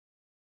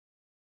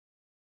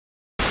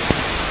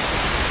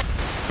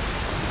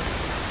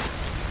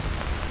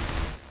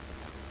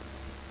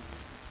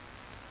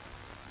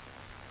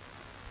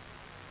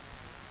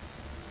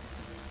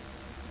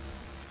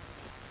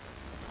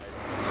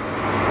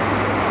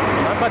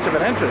much of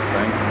an interest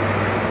thing.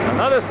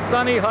 Another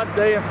sunny, hot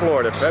day in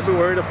Florida,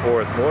 February the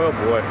 4th. Boy, oh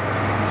boy,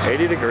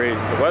 80 degrees.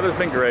 The weather's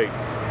been great.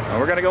 And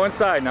we're gonna go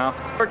inside now.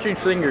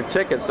 Purchasing your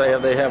tickets, they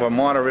have a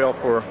monorail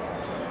for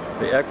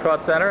the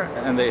Epcot Center,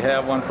 and they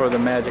have one for the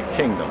Magic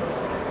Kingdom.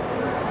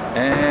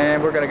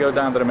 And we're gonna go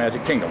down to the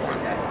Magic Kingdom one.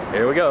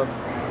 Here we go.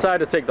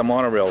 Decided to take the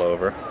monorail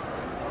over.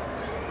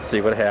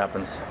 See what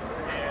happens.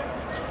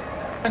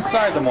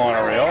 Inside the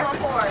monorail,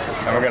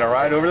 and we're gonna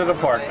ride over to the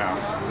park now.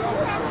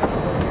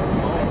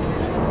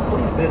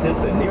 Please visit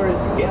the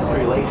nearest guest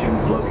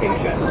relations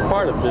location. This is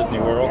part of Disney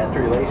World. Guest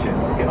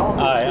relations can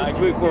also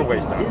we're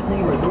wasting.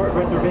 Disney resort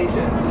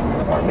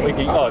reservations. We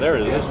can, oh, there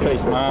it is. There's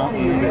Space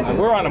Mountain. And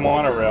we're on the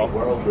monorail.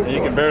 And you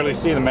can barely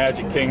see the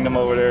Magic Kingdom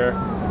over there.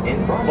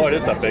 Boy,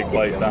 this is a big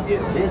place, huh?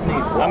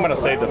 I'm going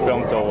to save the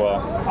film till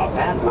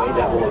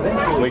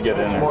we get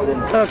in there.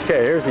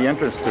 Okay, here's the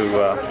entrance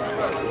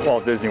to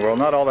Walt Disney World.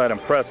 Not all that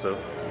impressive.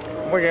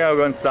 We're going to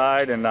go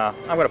inside, and I'm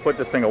going to put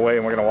this thing away,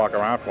 and we're going to walk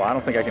around for a while. I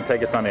don't think I can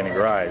take us on any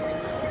rides.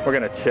 We're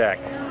going to check.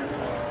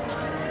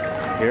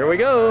 Here we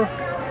go.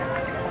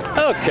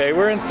 Okay,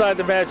 we're inside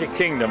the Magic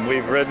Kingdom.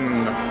 We've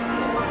ridden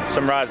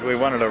some rides we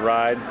wanted to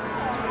ride.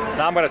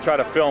 Now I'm going to try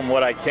to film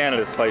what I can of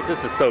this place.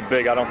 This is so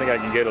big, I don't think I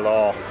can get it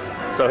all.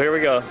 So here we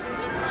go.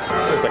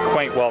 There's a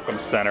quaint welcome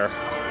center.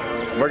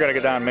 We're going to go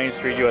down Main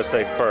Street,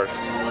 USA first.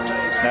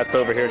 And that's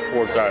over here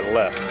towards our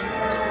left.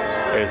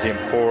 There's the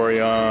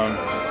Emporium,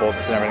 books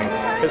and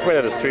everything. This way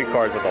to the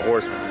streetcars with the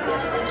horses.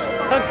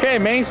 Okay,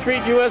 Main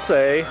Street,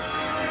 USA,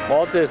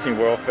 Walt Disney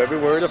World,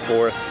 February the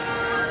 4th,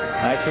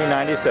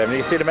 1997.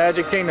 You see the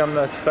Magic Kingdom,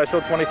 the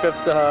special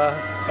 25th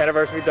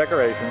anniversary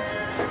decorations.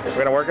 We're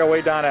going to work our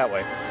way down that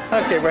way.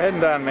 Okay, we're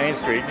heading down Main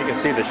Street. You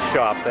can see the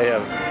shops. They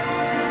have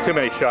too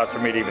many shots for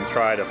me to even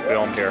try to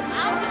film here.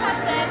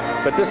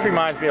 But this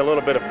reminds me a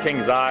little bit of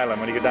Kings Island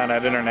when you go down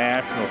that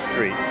International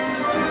Street.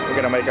 We're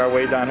going to make our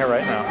way down here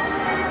right now.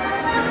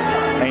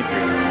 Main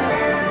Street.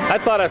 I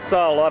thought I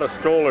saw a lot of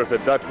strollers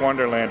at Dutch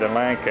Wonderland in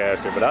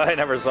Lancaster, but I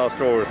never saw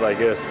strollers like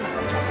this.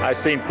 I've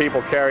seen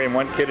people carrying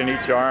one kid in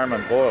each arm,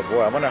 and boy, oh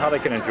boy, I wonder how they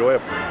can enjoy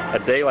a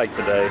day like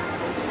today.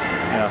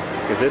 You know,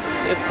 because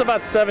it's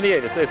about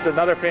 78. It's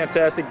another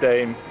fantastic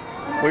day. And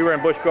we were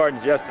in Busch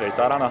Gardens yesterday,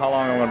 so I don't know how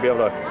long I'm going to be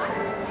able to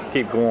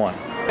keep going.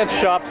 It's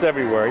shops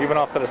everywhere, even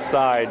off to the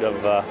side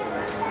of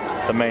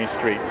the Main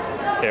Street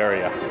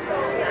area.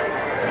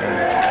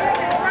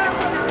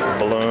 And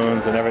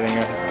balloons and everything.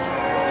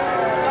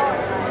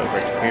 Over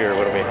here,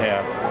 what do we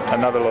have?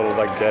 Another little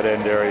like dead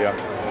end area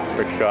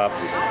for shops.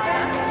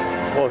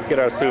 We'll get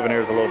our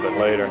souvenirs a little bit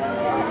later.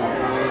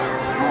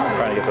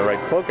 Trying to get the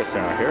right focus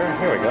in here.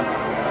 Here we go.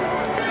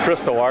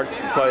 Crystal Arts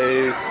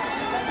Place,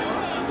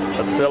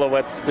 a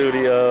Silhouette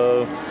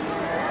Studio,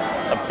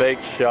 a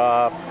bake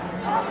shop,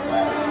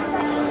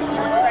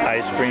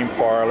 ice cream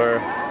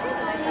parlor.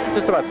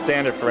 Just about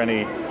standard for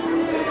any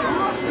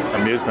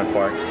amusement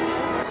park.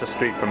 It's a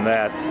street from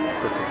that.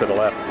 This is to the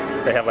left.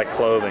 They have like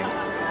clothing.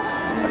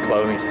 A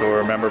clothing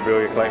store,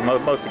 memorabilia collection,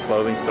 mostly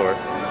clothing store.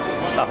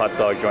 A hot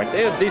dog joint.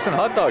 They have decent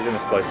hot dogs in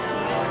this place.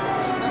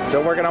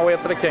 Still working our way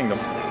up to the kingdom.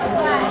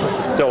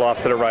 This is still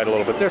off to the right a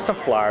little bit. There's some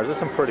flowers. There's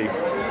some pretty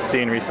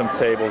scenery, some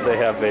tables. They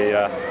have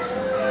a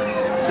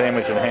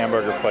sandwich and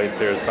hamburger place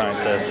here, the sign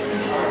says.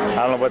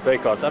 I don't know what they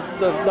cost. The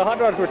hot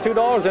dogs were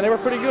 $2 and they were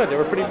pretty good. They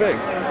were pretty big.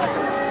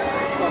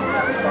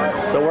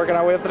 So working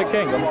our way up to the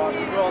kingdom.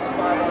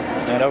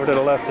 And over to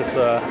the left is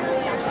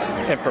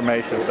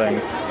information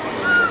things.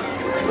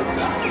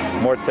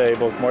 More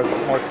tables, more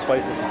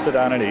places to sit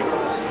down and eat.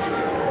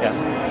 Yeah,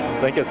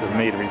 I think this is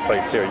meat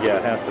place here. Yeah,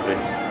 it has to be.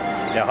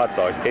 Yeah, hot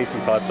dogs.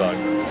 Casey's hot dogs.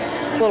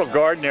 A little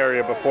garden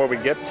area before we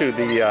get to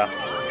the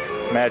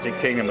Magic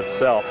Kingdom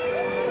itself.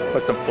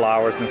 Put some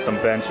flowers and some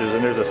benches,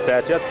 and there's a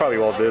statue. That's probably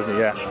Walt Disney.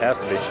 Yeah, it has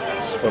to be.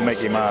 We'll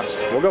Mickey Mouse.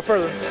 We'll go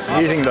further.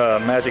 Using the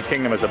Magic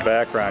Kingdom as a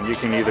background, you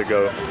can either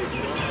go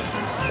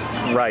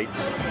right,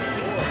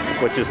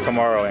 which is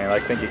Tomorrowland. I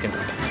think you can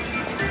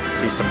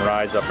see some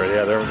rides up there.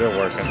 Yeah, they're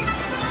working.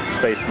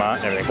 Space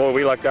Mountain and everything. Boy,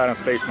 we lucked out on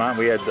Space Mountain.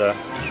 We had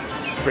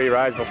 3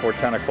 rides before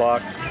 10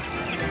 o'clock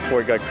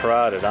before it got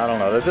crowded. I don't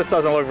know. This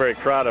doesn't look very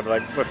crowded,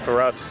 but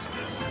for us,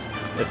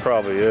 it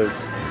probably is.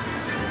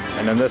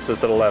 And then this is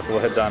to the left. We'll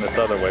head down this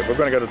other way. We're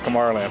going to go to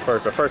Tomorrowland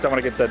first, but first I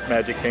want to get that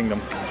Magic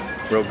Kingdom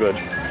real good.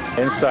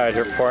 Inside,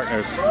 her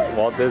partners,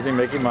 Walt Disney,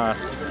 Mickey Mouse.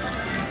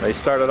 They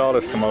started all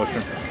this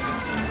commotion.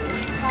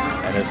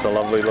 And it's a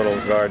lovely little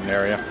garden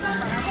area.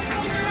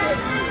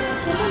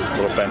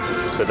 Little benches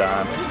to sit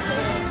on.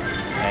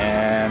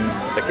 And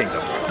the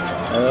kingdom.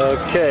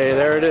 Okay,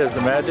 there it is,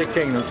 the Magic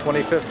Kingdom,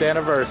 25th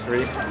anniversary.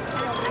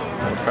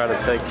 We'll try to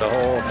take the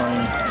whole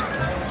thing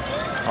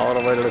all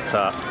the way to the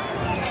top.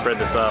 Spread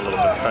this out a little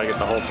bit, try to get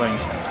the whole thing.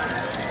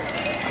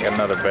 I got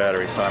another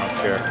battery, so I don't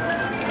care.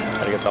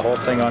 Try to get the whole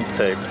thing on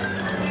tape.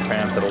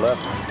 Pan to the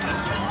left.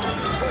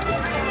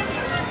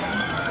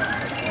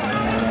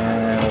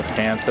 And we'll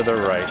pan to the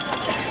right.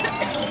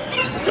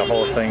 Get the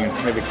whole thing,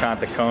 maybe count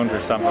the cones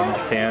or something,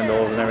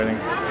 candles and everything.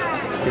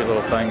 Cute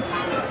little things.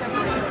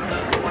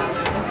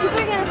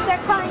 We're gonna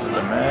start calling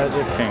The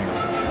Magic Kingdom.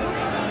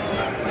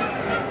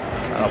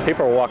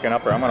 People are walking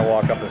up there. I'm going to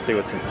walk up and see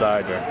what's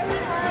inside there.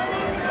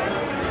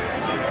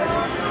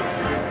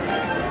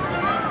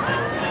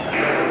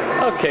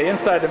 Okay,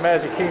 inside the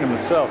Magic Kingdom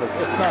itself, it's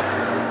not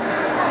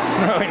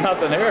really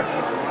nothing here.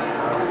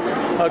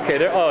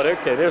 Okay,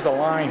 okay, there's a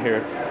line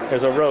here.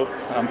 There's a rope.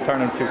 I'm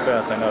turning too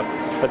fast, I know.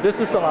 But this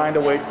is the line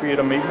to wait for you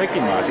to meet Mickey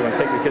Mouse. You want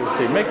to take your kids to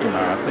see Mickey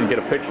Mouse and get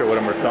a picture with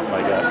him or something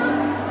like that.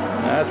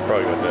 That's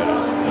probably what that is.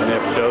 And they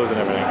have shows and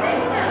everything.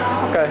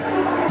 Okay.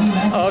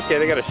 Oh, okay,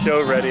 they got a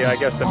show ready, I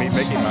guess, to meet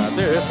Mickey Mouse.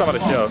 Here's some of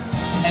the show.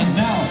 And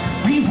now,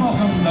 please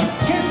welcome the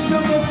kids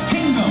of the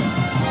kingdom.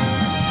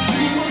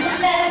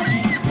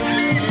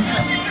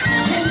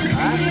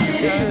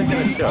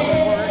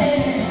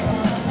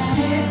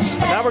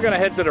 Now we're going to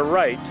head to the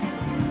right.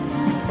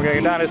 We're going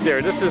to go down this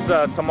area. This is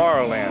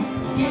Tomorrowland.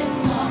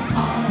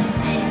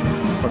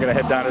 We're going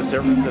to head down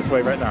this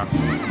way right now.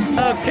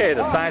 Okay,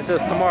 the sign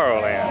says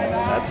Tomorrowland.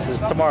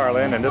 That's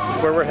Tomorrowland, and this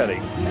is where we're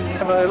heading.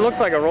 It looks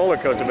like a roller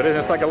coaster, but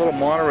it's like a little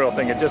monorail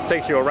thing. It just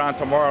takes you around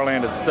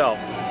Tomorrowland itself.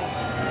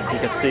 You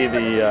can see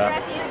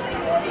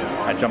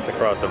I jumped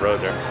across the road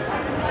there.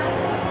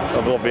 A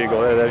little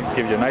beagle there, that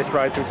gives you a nice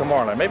ride through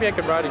Tomorrowland. Maybe I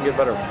could ride and get a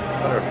better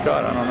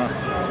shot, I don't know.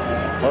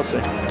 We'll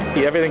see.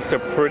 Everything's so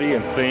pretty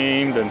and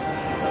themed, and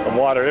the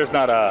water, there's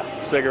not a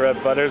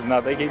cigarette butt, there's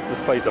not, they keep this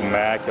place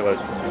immaculate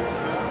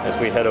as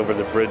we head over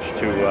the bridge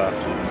to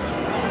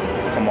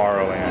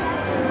Tomorrowland.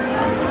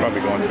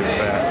 Probably going too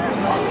fast.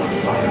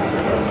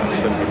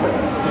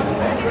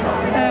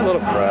 A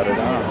little crowded,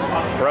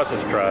 huh? For us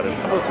it's crowded.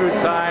 Go through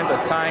time, the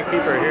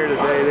timekeeper here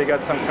today, they got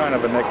some kind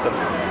of an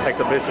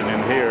exhibition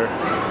in here.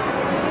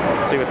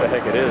 Let's see what the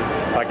heck it is.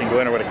 If I can go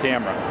in there with a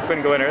camera.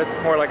 Couldn't go in there,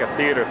 it's more like a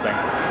theater thing.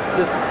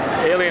 This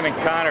Alien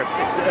Encounter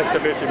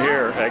exhibition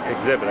here,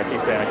 exhibit, I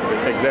keep saying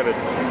exhibit.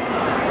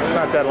 It's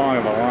not that long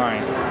of a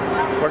line.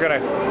 We're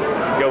gonna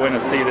go in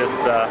and see this,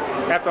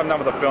 after I'm done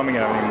with the filming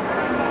and everything.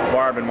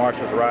 Barb and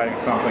Marsha's riding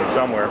something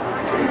somewhere,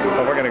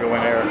 but we're going to go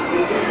in there.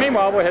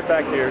 Meanwhile, we'll head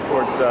back here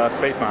towards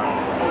Space Mountain.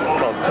 It's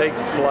called Take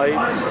Flight,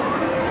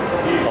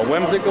 a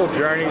whimsical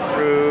journey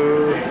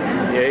through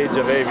the age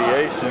of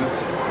aviation.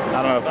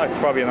 I don't know if that's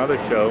probably another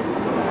show.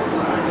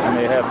 And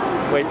they have,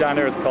 way down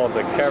there, it's called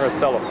the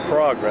Carousel of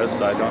Progress.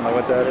 I don't know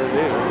what that is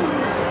either.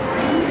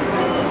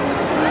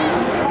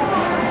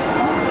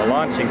 The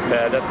launching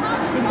pad, that's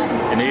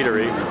an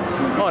eatery.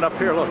 Oh, and up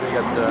here, look, they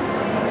got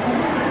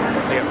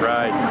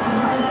rides.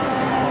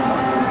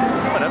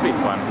 Oh, that'd be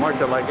fun. Marked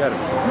it like that.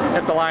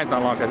 If the line's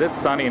not long, because it's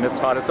sunny and it's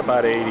hot, it's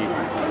about 80.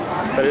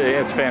 But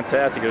it's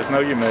fantastic. There's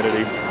no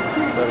humidity,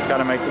 so it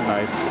kind of makes it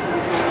nice.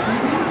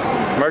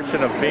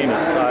 Merchant of Venus.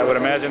 I would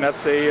imagine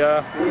that's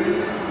a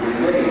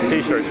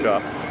t-shirt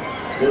shop.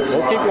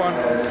 We'll keep going.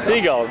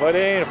 Seagulls, but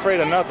they ain't afraid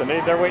of nothing.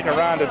 They're waiting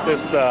around at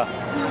this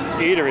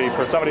eatery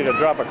for somebody to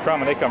drop a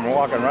crumb, and they come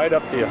walking right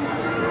up to you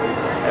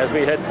as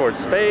we head towards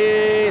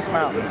Space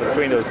Mountain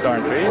between those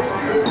darn trees.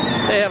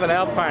 They have an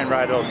Alpine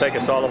ride that'll take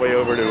us all the way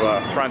over to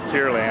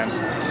Frontierland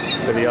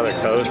to the other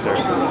coaster.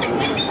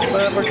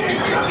 But we're getting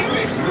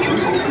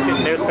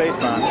near Space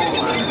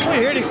Mountain. You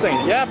hear these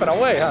things yapping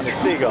away, huh, the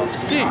seagulls.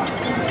 Gee,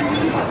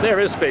 there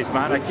is Space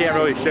Mountain. I can't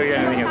really show you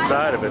anything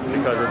inside of it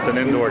because it's an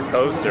indoor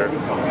coaster.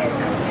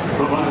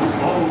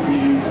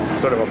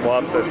 Sort of a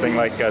bobsled thing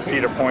like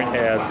Cedar Point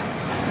has.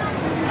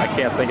 I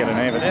can't think of the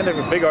name of it. And there's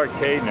a big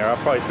arcade in there. I'll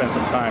probably spend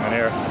some time in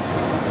there.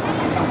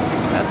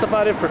 That's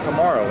about it for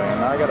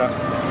Tomorrowland. I gotta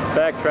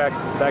backtrack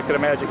back to the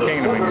Magic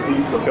Kingdom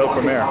and go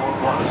from there.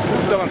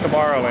 Still in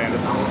Tomorrowland.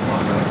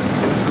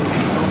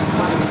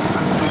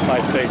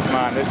 By Space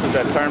Mountain. This is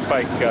that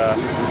turnpike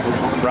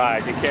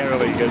ride. You can't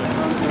really get.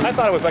 I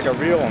thought it was like a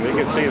real one. You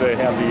can see they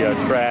have the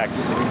track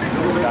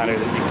down there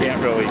that you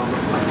can't really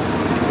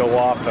go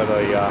off of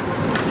the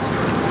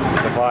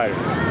divider.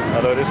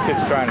 Although this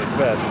kid's trying his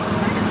best.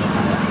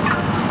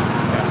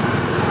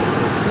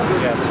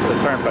 Yeah, this is the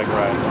turnpike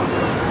ride.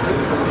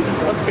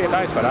 Must be a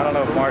nice one. I don't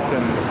know if Mark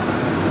and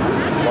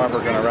Barbara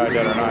are going to ride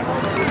that or not.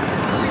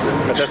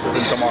 But this is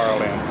in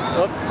Tomorrowland.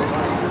 Oops.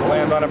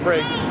 Land on a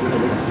brake.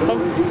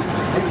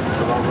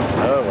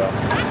 Oh well.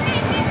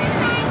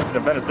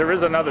 Venice. There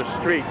is another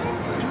street.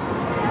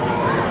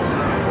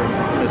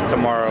 This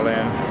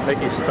Tomorrowland.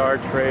 Mickey Star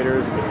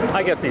Traders.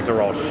 I guess these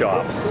are all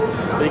shops.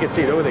 So you can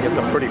see, oh, they get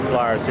some pretty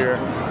flowers here.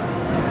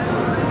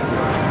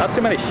 Not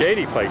too many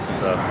shady places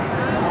though.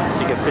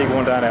 You can see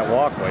going down that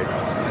walkway.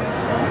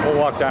 We'll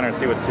walk down there and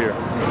see what's here.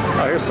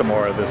 Oh, here's some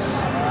more of this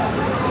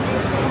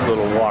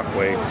little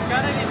walkway.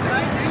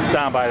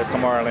 Down by the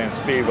Tomorrowland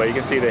Speedway. You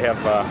can see they have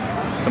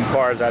some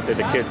cars out there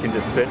the kids can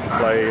just sit and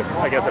play.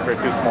 I guess if they're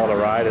too small to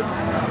ride it,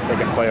 they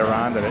can play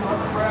around in it.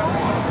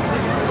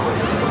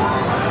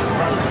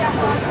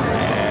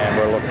 And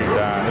we're looking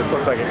down. This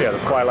looks like, yeah, the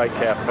Twilight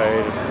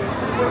Cafe.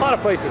 A lot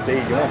of places to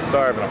eat. You won't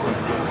starve in them.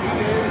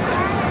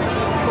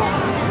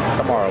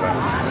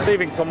 Tomorrowland.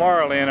 Leaving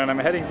Tomorrowland, and I'm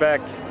heading back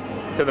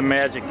to the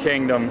Magic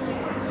Kingdom,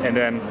 and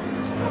then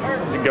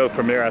to go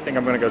from there. I think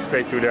I'm going to go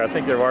straight through there. I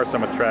think there are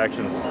some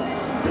attractions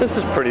This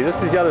is pretty. This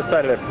is the other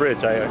side of that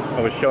bridge I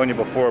was showing you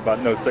before about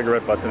no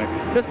cigarette butts in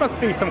it. This must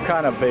be some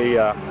kind of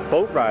a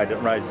boat ride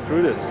that rides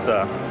through this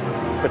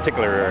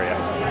particular area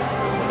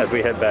as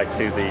we head back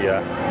to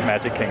the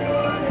Magic Kingdom.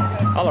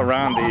 All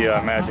around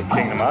the Magic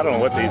Kingdom, I don't know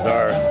what these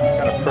are,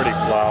 kind of pretty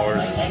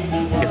flowers.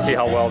 You can see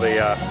how well they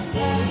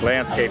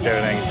landscaped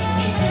everything.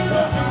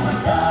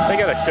 They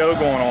got a show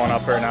going on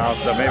up here now,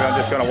 so maybe I'm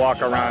just going to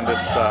walk around this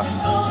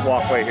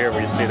walkway here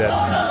where you see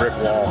that brick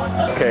wall.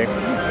 Okay,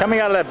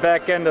 coming out of that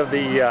back end of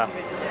the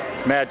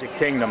Magic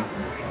Kingdom,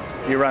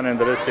 you run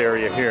into this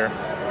area here.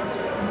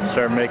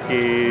 Sir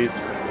Mickey's,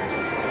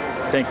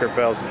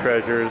 Tinkerbell's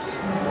Treasures.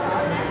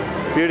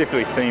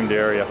 Beautifully themed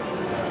area.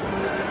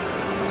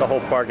 The whole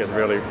park is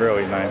really,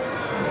 really nice.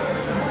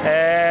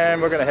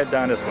 And we're going to head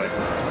down this way.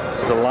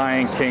 The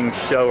Lion King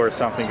show or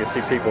something. You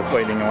see people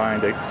waiting in line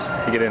to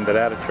get into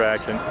that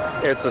attraction.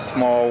 It's a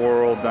small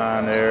world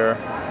down there.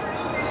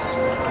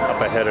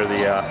 Up ahead are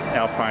the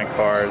Alpine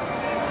cars.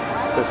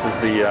 This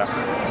is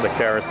the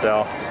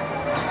carousel.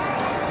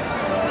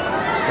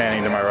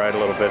 Panning to my right a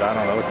little bit. I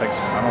don't know. I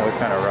don't know what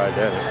kind of ride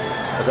that is.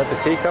 Is that the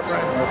teacup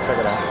ride? Let's check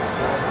it out.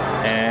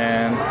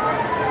 And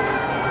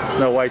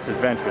Snow White's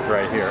Adventures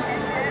right here.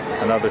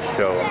 Another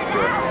show up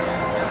here.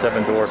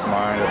 Seven Dwarf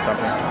Mine or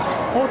something.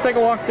 Well, we'll take a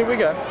walk, see what we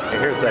got. Okay,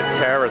 here's that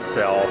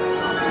carousel.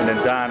 And then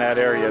down that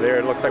area there,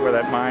 it looks like where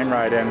that mine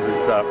ride ends is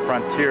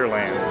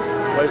Frontierland.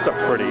 Well, it's a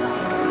pretty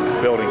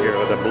building here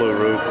with a blue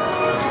roof. I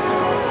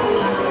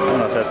don't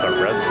know if that's a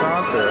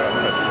restaurant or a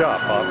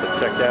shop. I'll have to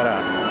check that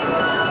out.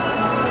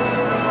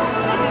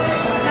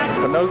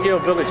 Pinocchio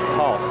Village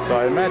House. So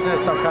I imagine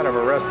it's some kind of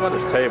a restaurant.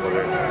 There's a table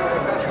there.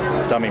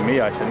 Dummy me,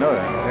 I should know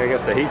that. I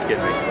guess the heat's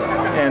getting me.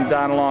 And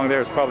down along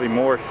there's probably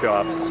more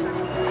shops.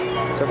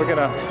 So we're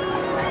gonna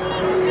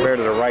bear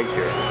to the right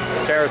here.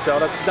 Carousel,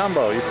 that's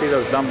Dumbo. You see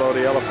those Dumbo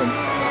the elephant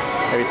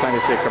every time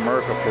you see a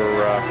commercial for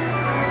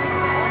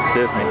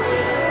Disney.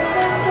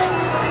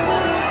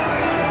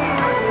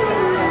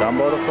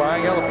 Dumbo the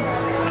flying elephant.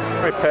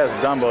 Right past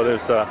Dumbo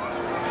there's a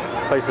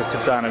place to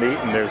sit down and eat,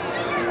 and there's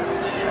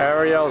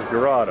Ariel's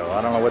Grotto.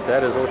 I don't know what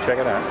that is. We'll check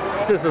it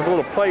out. This is a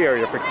little play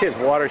area for kids.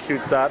 Water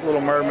shoots out.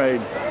 Little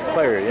Mermaid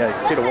play area. Yeah, you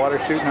can see the water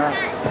shooting out.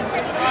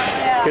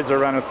 Kids are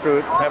running through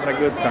it, having a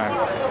good time.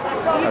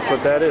 That's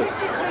what that is.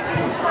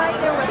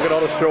 Look at all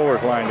the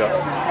strollers lined up.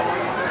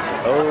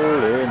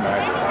 Holy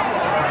nice.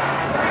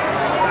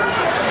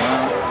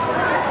 Wow.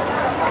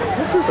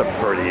 This is a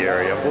pretty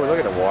area. Boy, look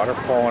at the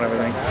waterfall and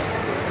everything.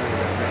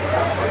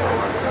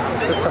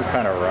 Is this some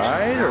kind of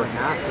ride or?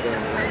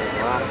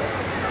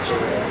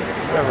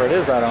 Whatever it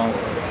is, I don't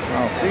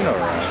see no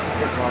ride.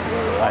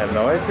 I have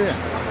no idea.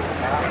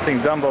 I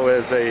think Dumbo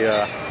is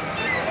a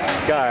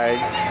guide.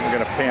 We're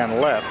going to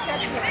pan left.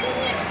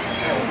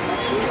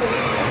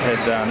 Head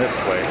down this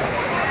way.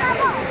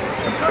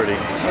 Some pretty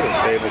little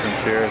tables and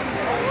chairs. A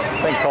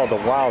thing called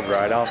the Wild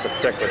Ride. I'll have to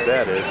check what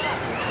that is.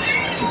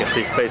 You can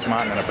see Space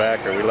Mountain in the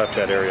back there. We left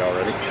that area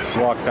already.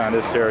 Walk down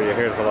this area.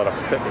 Here's a lot of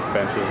picnic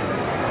benches.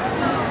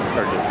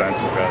 Or just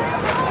benches, rather.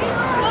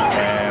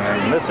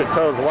 And Mr.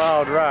 Toad's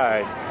Wild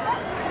Ride.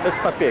 This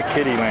must be a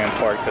kiddie land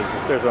park because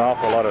there's an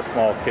awful lot of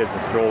small kids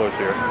and strollers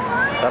here.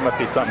 That must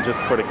be something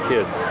just for the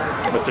kids.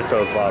 Mr.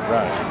 Toad's Wild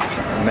Ride.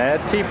 Mad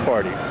Tea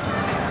Party.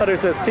 Oh, there's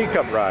those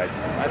teacup rides.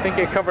 I think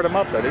they covered them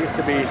up though. They used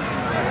to be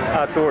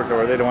outdoors, or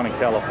were they the one in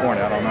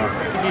California? I don't know.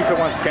 I think these are the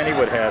ones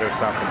Kennywood had or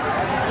something.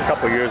 A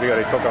couple years ago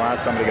they took them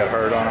out. Somebody got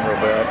hurt on them real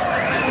bad.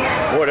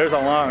 Boy, there's a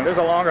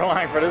longer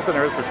line for this than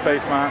there is for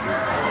Space Mountain.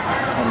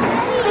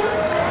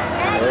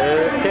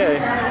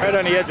 Okay, right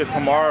on the edge of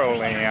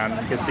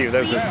Tomorrowland, you can see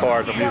there's his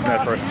cars. I'm using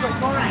that for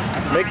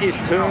Mickey's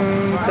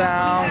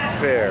Toontown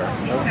Fair.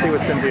 Let's see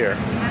what's in here.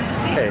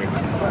 Hey,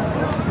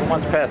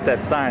 once past that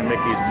sign,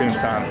 Mickey's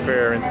Toontown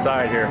Fair,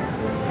 inside here,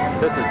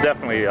 this is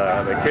definitely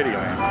the kiddie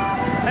land.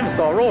 And it's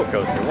all roller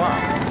coaster, wow.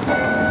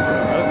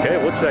 Okay,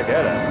 we'll check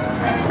that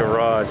out.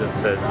 Garage, it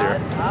says here.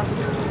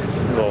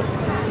 A little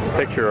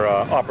picture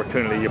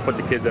opportunity. You put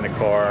the kids in a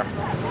car,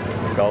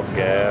 Gulf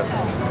gas.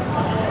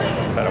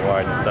 Kind of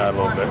widen this out a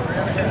little bit.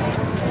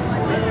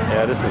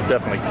 Yeah, this is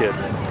definitely kids.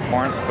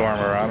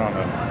 Barnstormer, I don't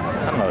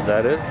know what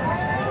that is.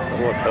 A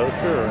little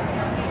coaster or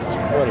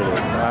what it is.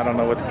 I don't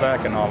know what's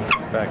back and all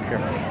back here.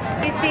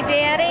 You see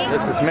Daddy?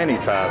 This is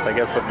Minnie's house, I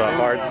guess, with the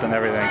hearts and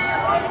everything.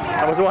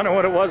 I was wondering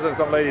what it was, and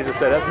some lady just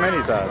said, that's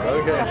Minnie's house.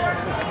 Okay.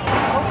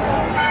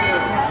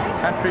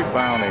 Country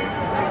Bounty,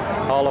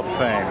 Hall of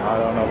Fame. I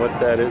don't know what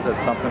that is.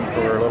 That's something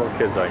for little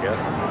kids, I guess.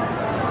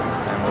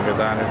 We'll go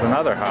down. There's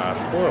another house.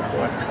 Oh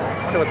boy.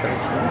 I wonder what that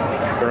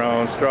is. Their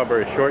own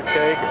strawberry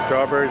shortcake,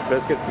 strawberries,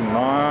 biscuits, and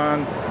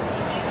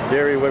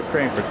non-dairy whipped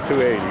cream for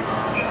 $2.80.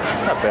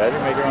 Not bad. You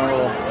make your own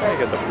little. You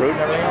get the fruit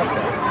and everything else.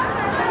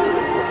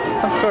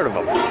 Some sort of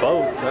a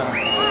boat.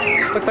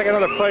 Looks like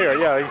another player.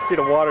 Yeah, you see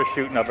the water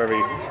shooting up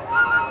every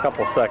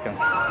couple seconds.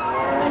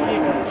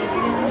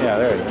 Yeah,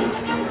 there it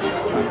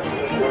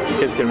is.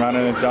 Kids can run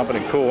in and jump in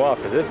and cool off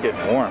because it's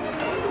getting warm.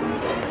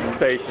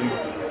 Station.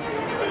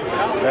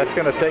 That's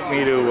going to take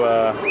me to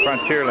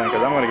Frontierland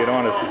because I'm going to get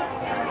on this.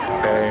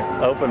 Okay,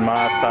 open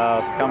Moss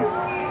House. Come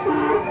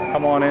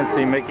Come on in,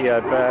 see Mickey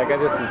out back.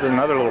 This is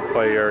another little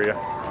play area.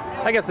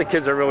 I guess the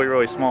kids are really,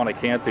 really small and they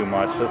can't do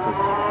much. This is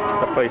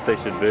the place they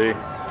should be.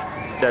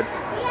 That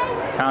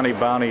County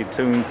Bounty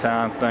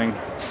Toontown thing.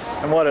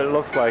 And what it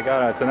looks like, I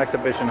don't know, it's an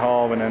exhibition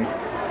hall, and then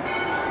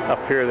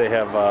up here they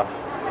have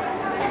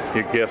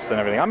your gifts and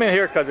everything. I'm in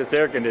here because it's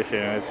air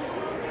conditioning.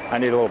 I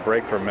need a little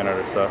break for a minute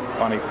or so.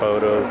 Funny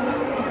photos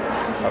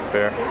up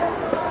there.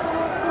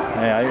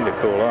 Yeah, I need to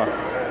cool off.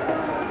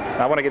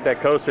 I want to get that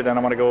coaster, then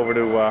I want to go over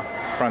to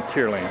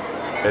Frontierland.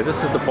 Okay, this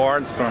is the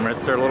Barnstormer.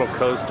 It's their little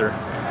coaster.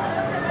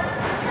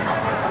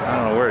 I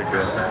don't know where it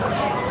goes.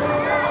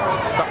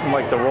 Something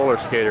like the roller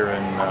skater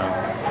in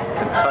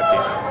Kentucky.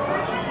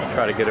 I'll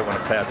try to get it when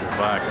it passes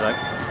by, because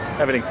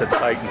everything's so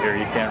tight in here,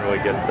 you can't really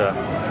get... Oh,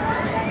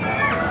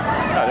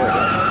 there it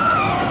is.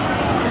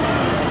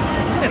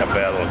 Ain't a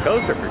bad little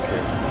coaster for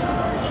kids.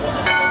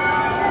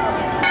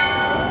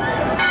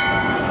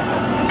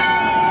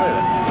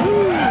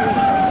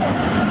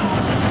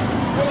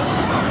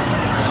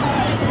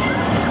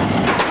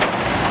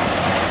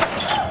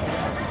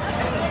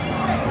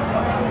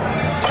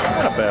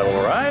 Bad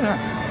little ride, huh?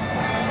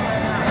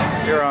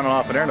 You're on and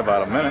off in there in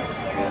about a minute.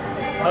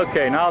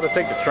 Okay, now to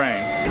take the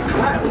train.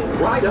 Travel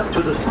right up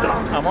to the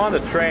stop. I'm on the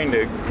train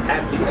to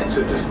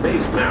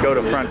go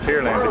to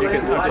Frontierland,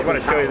 but I just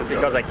want to show you this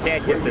because I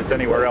can't get this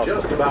anywhere else.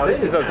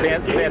 This is those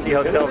fancy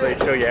hotels they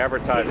show you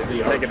advertising,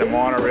 taking the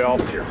monorail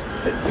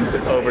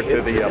over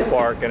to the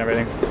park and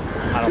everything.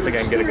 I don't think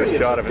I can get a good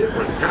shot of it,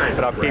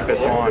 but I'll keep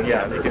this on.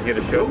 Yeah, you can get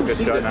a good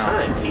shot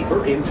now.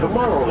 In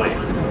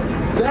Tomorrowland.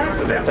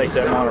 They take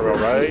that monorail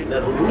right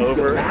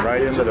over and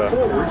right into the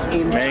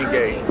main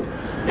gate.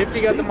 If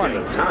you got the money.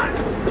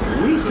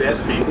 We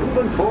best be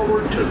moving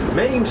forward to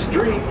Main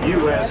Street,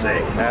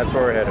 USA. That's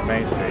where we're headed,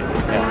 Main Street.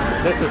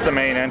 And this is the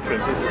main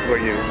entrance. This is where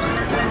you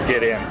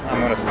get in.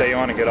 I'm going to stay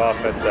on and get off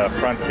at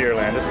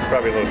Frontierland. This is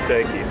probably a little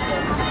shaky.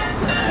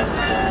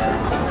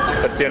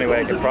 That's the only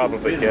way I could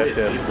probably get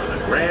this.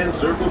 Grand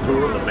Circle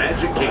Tour of the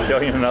Magic Kingdom.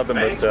 Show you nothing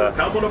but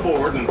coming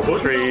aboard and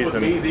trees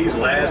and these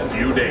last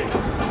few days.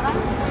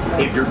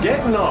 If you're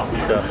getting off,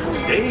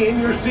 stay in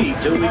your seat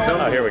till we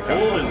come. Oh, here we come.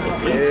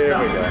 Here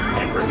we go.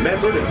 And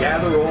remember to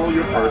gather all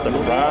your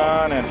personal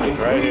fun entrance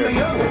right here. If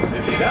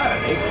you got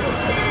any.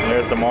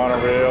 There's the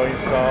monorail you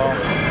saw.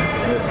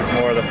 This is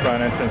more of the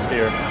front entrance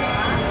here.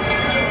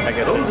 I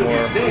guess there's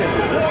more.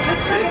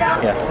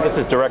 Yeah, this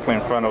is directly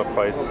in front of the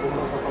place.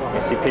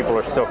 You see people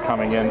are still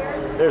coming in.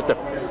 There's the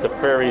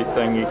ferry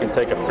thing. You can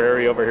take a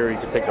ferry over here. You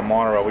can take the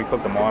monorail. We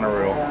took the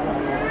monorail.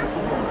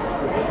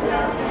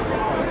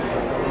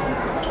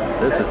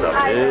 This is a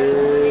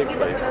big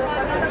place.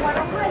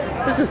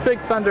 This is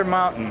Big Thunder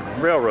Mountain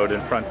Railroad in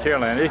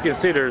Frontierland. You can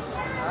see there's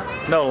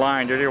no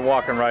line. You're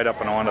walking right up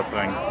and on the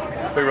thing.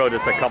 We rode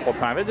this a couple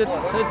times.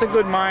 It's a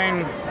good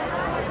mine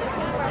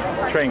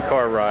train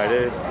car ride.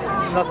 It's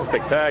nothing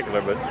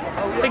spectacular, but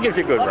it gives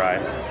you a good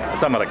ride. I'm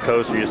talking about a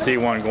coaster. You see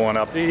one going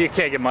up. You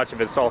can't get much of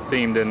it. It's all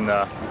themed in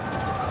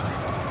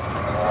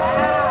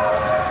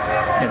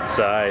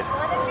inside.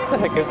 What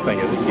the heck this thing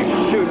is? It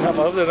keeps shooting up. I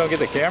hope they don't get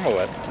the camera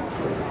wet.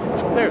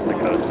 There's the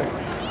coaster.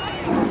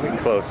 Get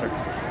closer.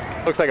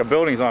 Looks like a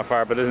building's on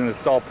fire, but isn't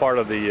it all part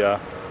of the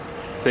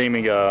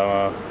theming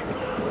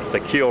the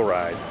keel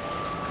ride?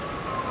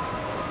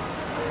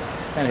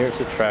 And here's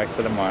the tracks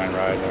for the mine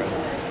ride.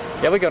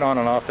 Yeah, we got on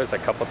and off this a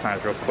couple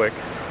times real quick.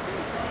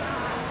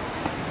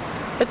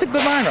 It's a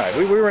good mine ride.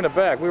 We were in the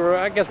back.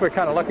 I guess we're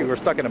kind of lucky. We were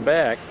stuck in the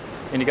back,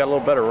 and you got a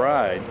little better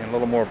ride and a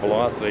little more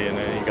velocity, and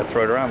then you got to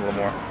throw it around a little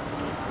more.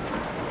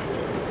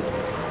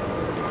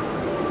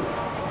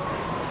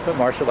 But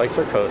Marcia likes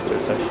her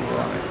coasters, so she's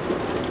on it.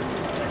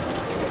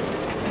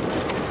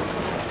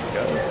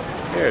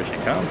 Here she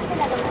comes.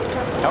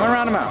 Coming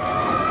around the mountain.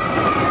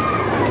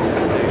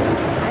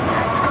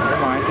 Her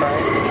mine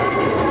ride.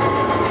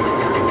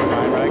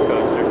 Mine ride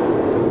coaster.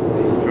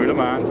 Through the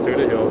mountains, through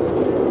the hills.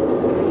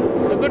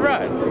 It's a good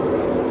ride.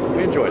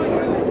 We enjoyed it.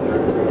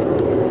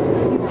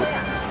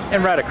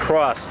 And right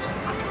across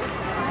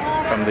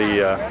from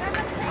the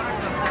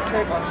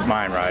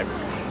mine ride,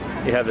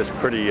 you have this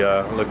pretty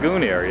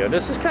lagoon area.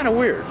 This is kind of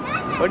weird.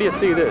 Where do you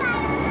see this?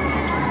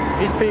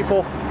 These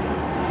people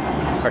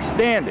are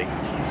standing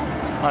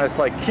on this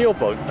like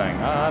keelboat thing.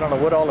 I don't know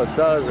what all it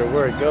does or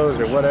where it goes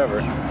or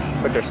whatever,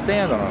 but they're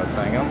standing on a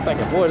thing. I'm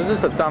thinking, boy, this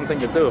is a dumb thing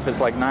to do if it's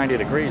like 90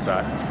 degrees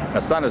out.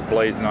 The sun is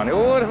blazing on you.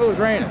 Well, what if it was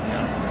raining? You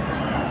know?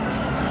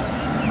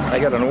 I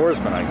got an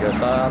oarsman, I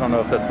guess. I don't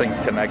know if that thing's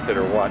connected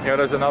or what. Yeah,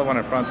 there's another one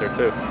in front there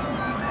too.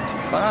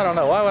 But I don't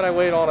know. Why would I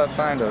wait all that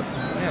time to,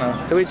 you know,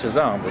 to each his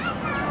own? But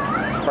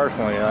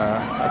personally,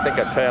 I think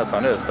I'd pass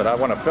on this, but I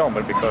want to film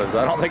it because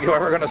I don't think you're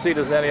ever going to see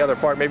this in any other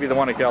park, maybe the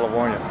one in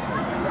California.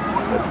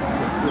 But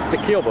it's a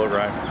keelboat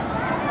ride.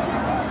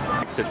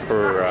 Exit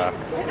for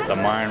the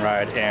mine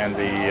ride and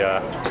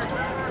the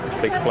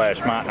Big Splash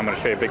Mountain. I'm going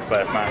to show you Big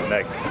Splash Mountain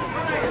next.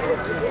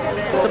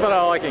 That's about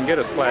all I can get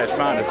of Splash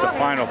Mountain. It's the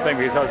final thing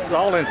because it's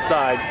all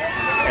inside,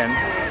 and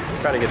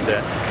try to get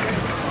that.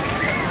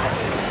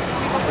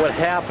 What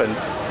happened,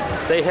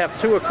 they have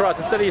two across.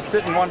 Instead of you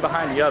sitting one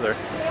behind the other,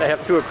 They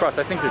have 2 across.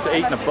 I think there's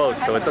 8 in the boat,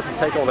 so it doesn't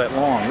take all that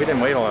long. We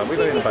didn't wait all that. We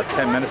waited about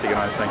 10 minutes to get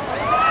on this thing.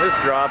 This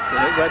drops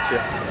and it lets you.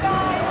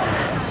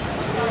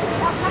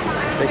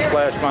 Big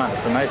Splash Mountain.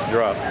 It's a nice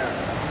drop.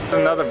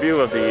 Another view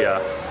of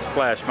the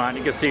Splash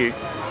Mountain. You can see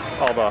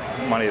all the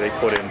money they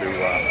put into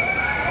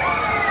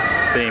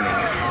theming.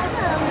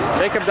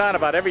 They come down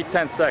about every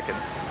 10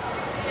 seconds.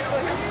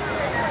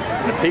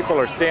 And the people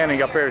are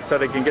standing up here so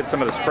they can get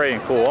some of the spray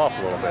and cool off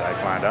a little bit, I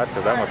find out,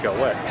 because that one got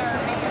wet.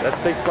 That's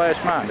Big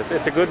Splash Mountain.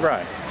 It's a good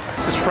ride.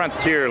 This is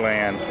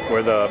Frontierland,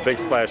 where the Big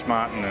Splash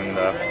Mountain and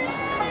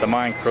the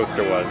mine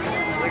coaster was.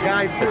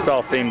 It's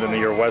all themed in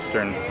your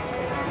Western thing.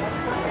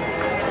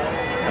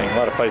 A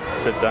lot of places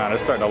to sit down.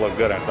 It's starting to look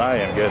good. I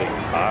am getting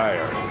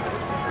tired.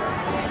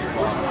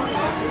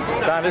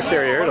 Down this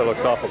area here, it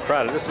looks awful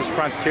crowded. This is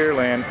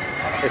Frontierland.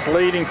 It's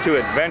leading to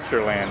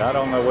Adventureland. I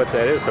don't know what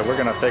that is, so we're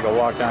going to take a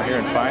walk down here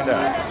and find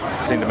out.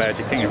 Seen the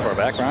Magic Kingdom for our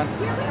background.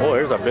 Oh,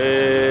 here's a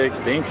big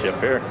steamship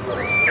here.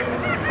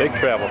 Big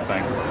travel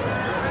thing.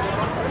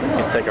 You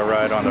can take a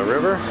ride on the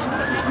river.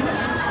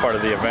 It's part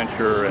of the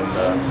adventure in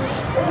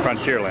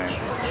Frontierland.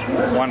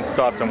 One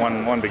stops and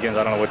one begins.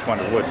 I don't know which one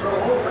is which.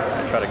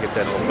 I try to get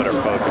that a little better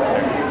focus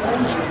there.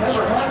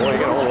 Boy, you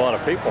got a whole lot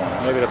of people.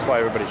 Maybe that's why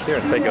everybody's here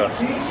and take a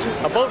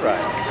boat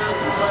ride.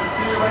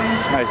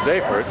 Nice day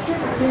for it.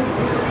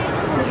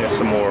 There's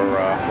some more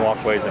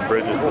walkways and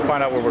bridges. We'll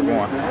find out where we're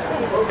going.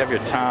 You have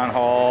your town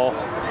hall.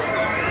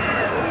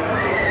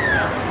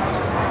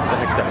 The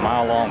heck's that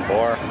mile-long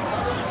bar?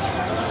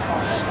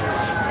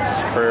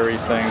 Prairie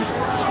things.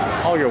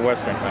 All your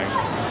Western things.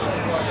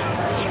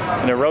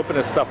 And they're roping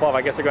this stuff off.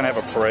 I guess they're going to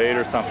have a parade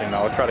or something.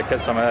 I'll try to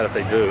catch some of that if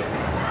they do.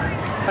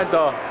 At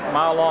the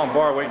mile-long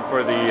bar waiting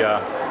for the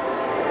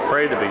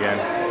parade to begin.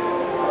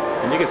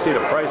 And you can see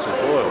the prices.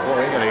 Boy,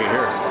 we're going to eat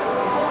here.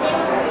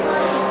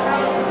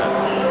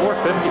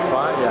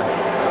 $4.55, yeah.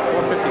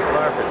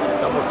 $4.55 for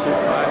double soup,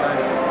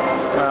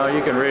 $5.90. Well, you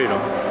can read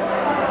them.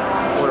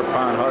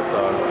 Quarter-pound hot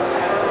dog.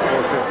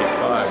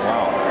 $4.55,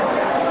 wow.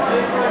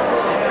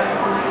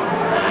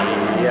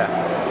 Yeah.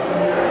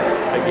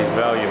 Biggie's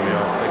value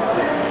meal,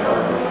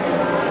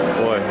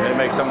 $6.60. Boy, they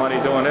make some money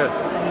doing this.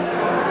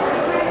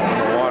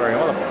 The watering.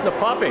 Well, the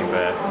pop ain't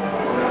bad.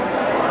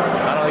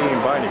 I don't think you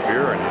can buy any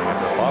beer or anything.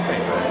 The pop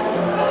ain't bad.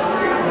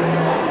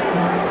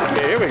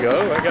 Okay, here we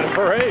go. I got a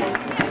parade.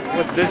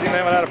 What's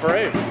Disneyland without a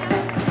parade?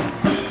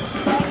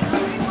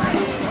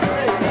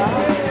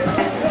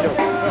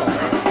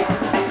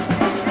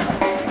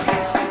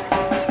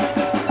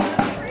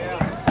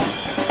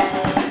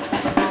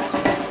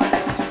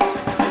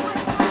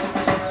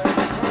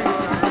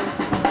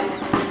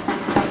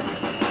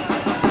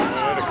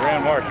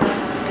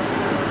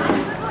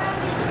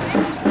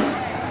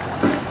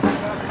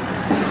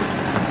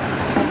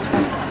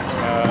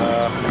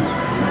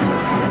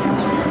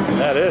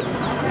 That is.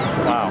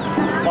 Wow.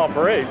 Small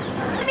parade.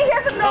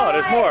 Oh,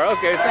 there's more.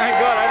 Okay, thank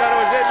God. I thought it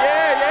was it.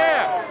 Yeah,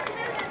 yeah.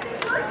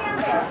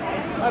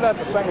 I thought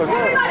the thing was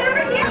over.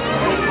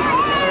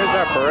 There's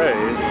our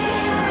parade.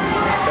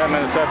 10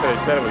 minutes after they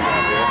said it was going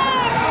to be.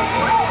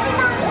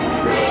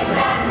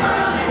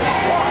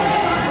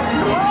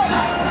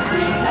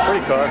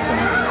 Pretty costly.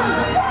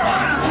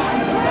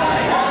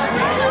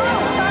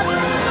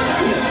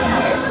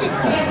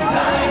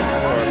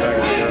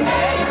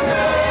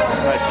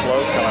 Nice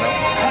float coming up.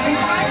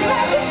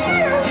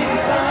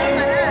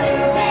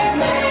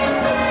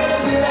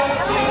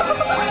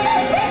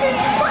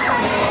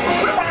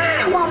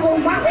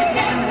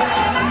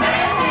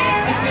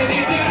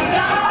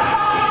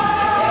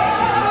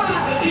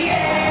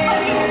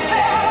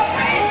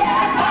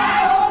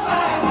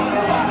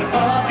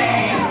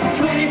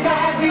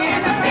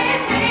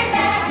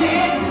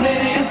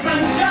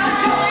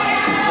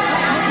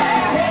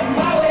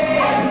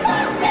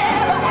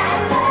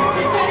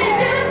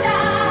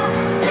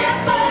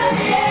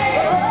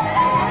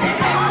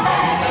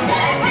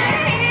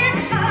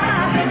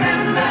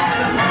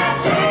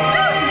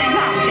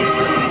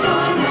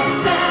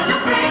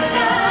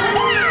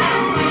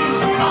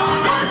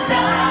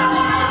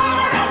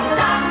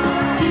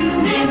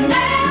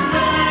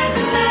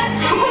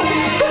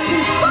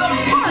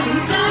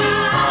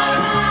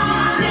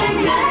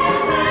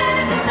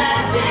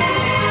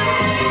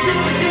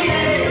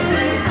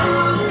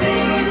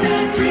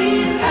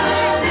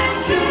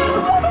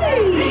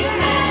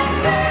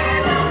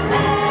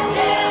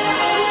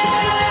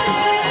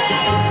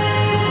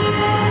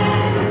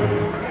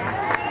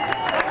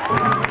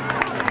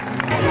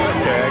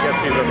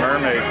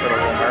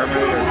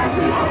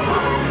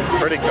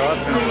 Pretty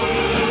costly.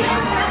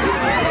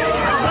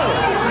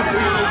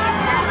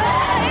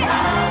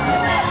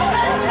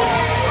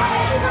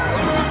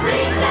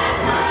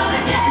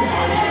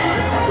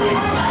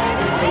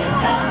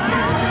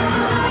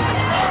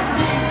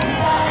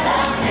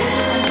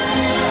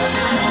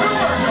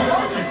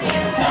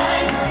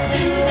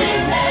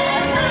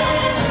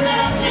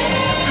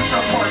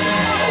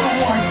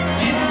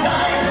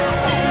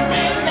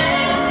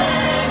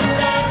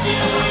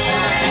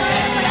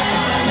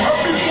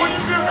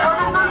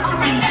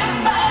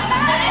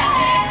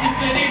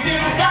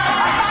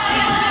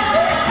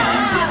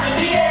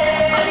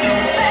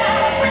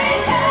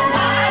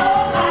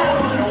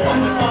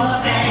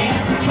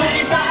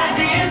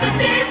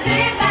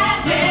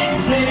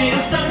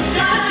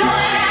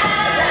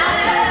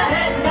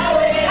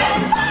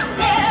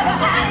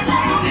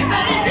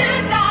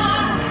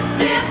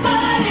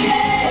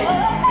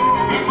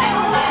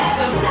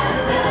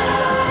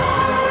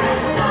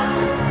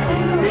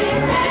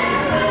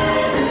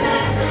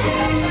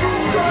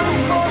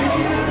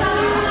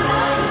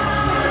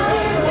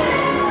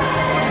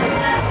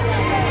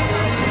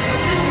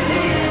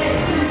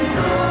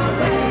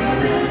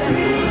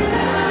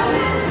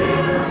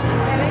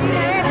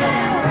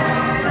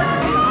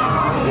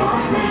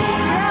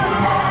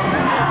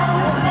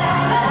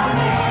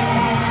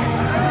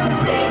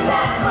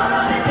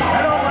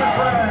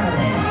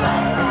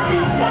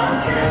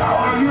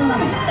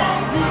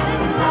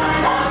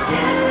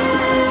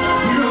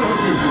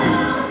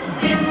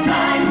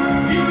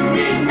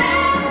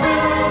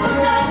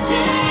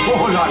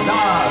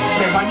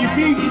 Step on your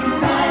feet. It's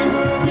time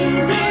to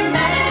remember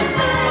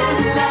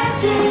the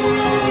magic.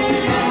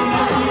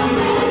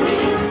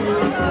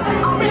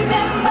 Oh,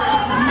 remember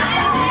the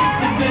magic.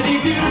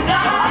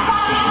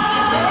 Zippity-doo-dah. It's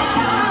a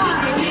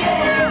celebration.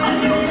 A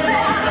new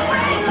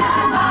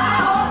celebration.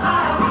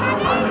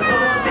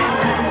 Wonderful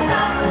and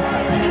stuff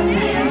to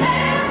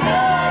remember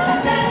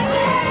the magic.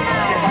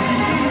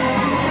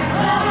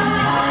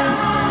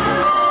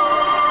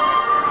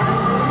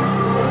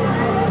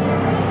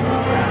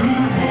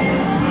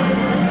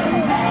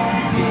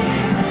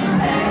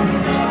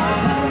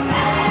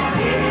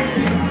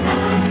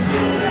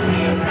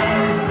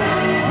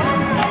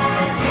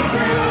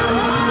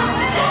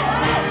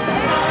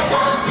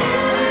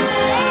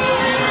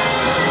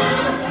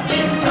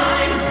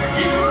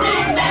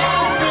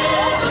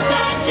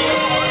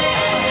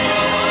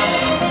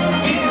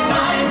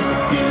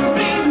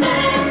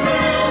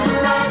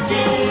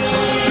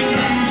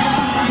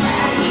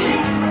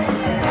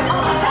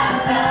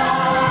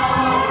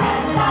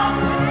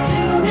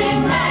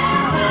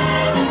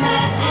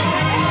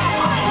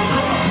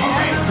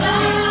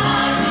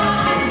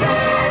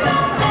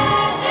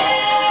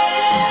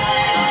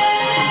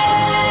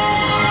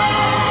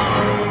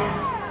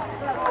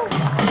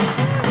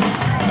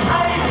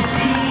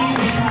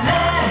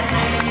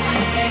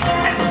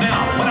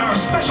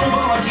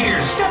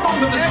 Step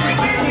onto the street.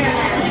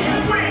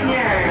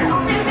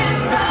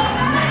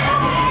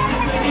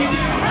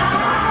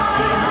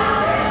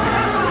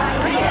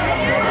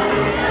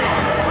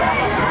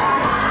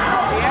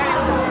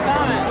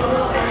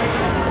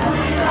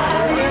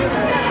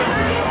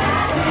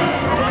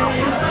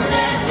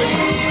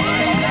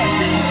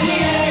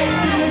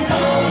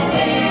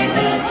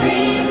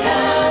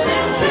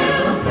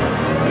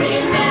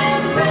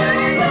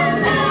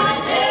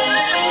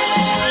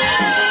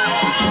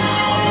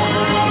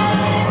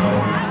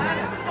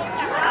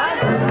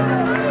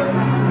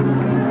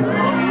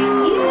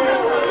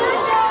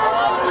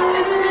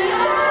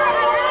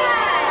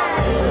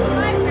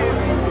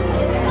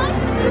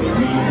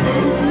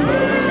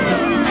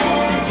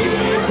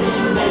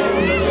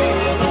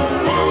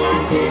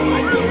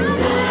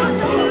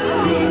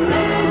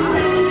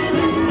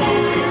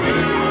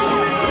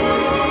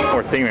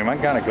 Theming. I'm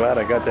kind of glad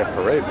I got that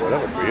parade, boy.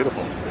 That was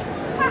beautiful.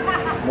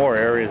 More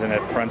areas in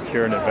that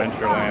Frontier and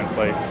Adventureland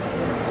place.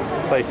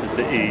 Places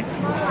to eat.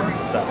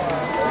 Some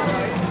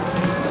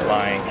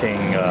Lion King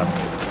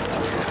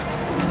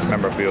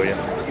memorabilia.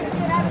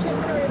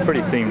 Pretty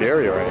themed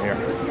area right here.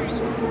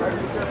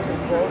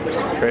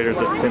 Traders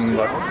of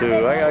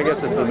Timbuktu. I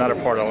guess this is another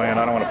part of the land.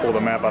 I don't want to pull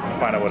the map up and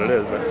find out what it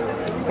is, but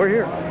we're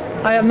here.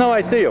 I have no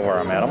idea where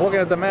I'm at. I'm looking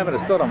at the map and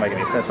it still don't make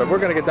any sense, but we're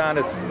going to get down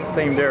this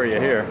themed area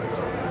here.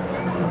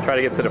 Try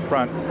to get to the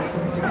front.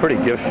 Pretty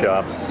gift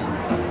shops.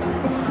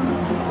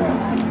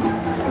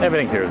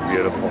 Everything here is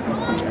beautiful.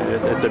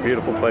 It's a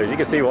beautiful place. You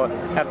can see what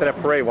after that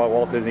parade while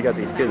Walt did, he got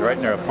these kids right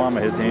in the palm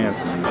of his hands.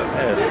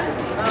 Yes.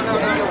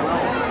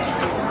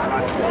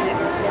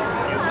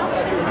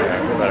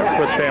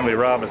 Swiss Family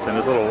Robinson.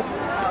 This little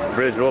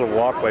bridge, a little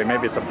walkway.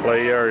 Maybe it's a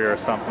play area or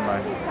something.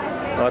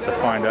 I'll have to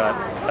find out.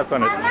 That's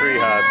on this tree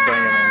house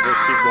thing, and just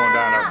keep going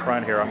down our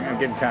front here. I'm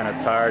getting kind of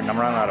tired, and I'm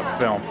running out of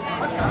film.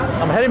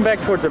 I'm heading back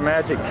towards the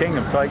Magic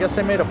Kingdom, so I guess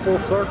they made a full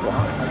circle.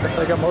 I guess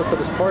I got most of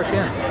this park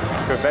in.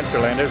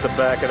 Adventureland, there's the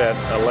back of that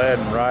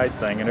Aladdin ride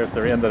thing, and there's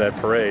the end of that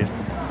parade.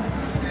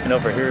 And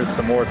over here is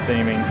some more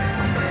theming.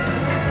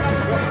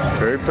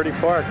 Very pretty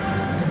park.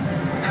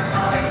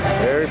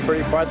 Very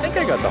pretty park. I think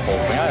I got the whole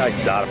thing. I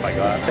doubt if I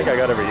got it. I think I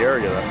got every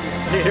area though.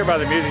 You can hear by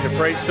the music, the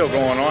parade's still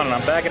going on, and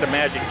I'm back at the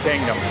Magic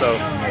Kingdom, so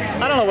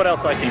I don't know what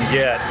else I can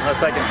get,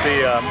 unless I can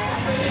see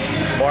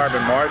Barb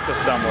and Marcia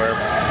somewhere.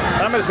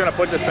 I'm just going to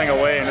put this thing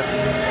away and just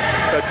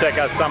go check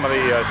out some of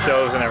the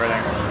shows and everything.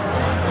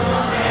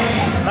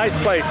 Nice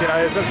place, you know,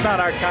 it's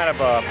not our kind of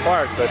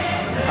park, but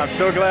I'm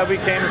so glad we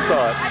came and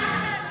saw it.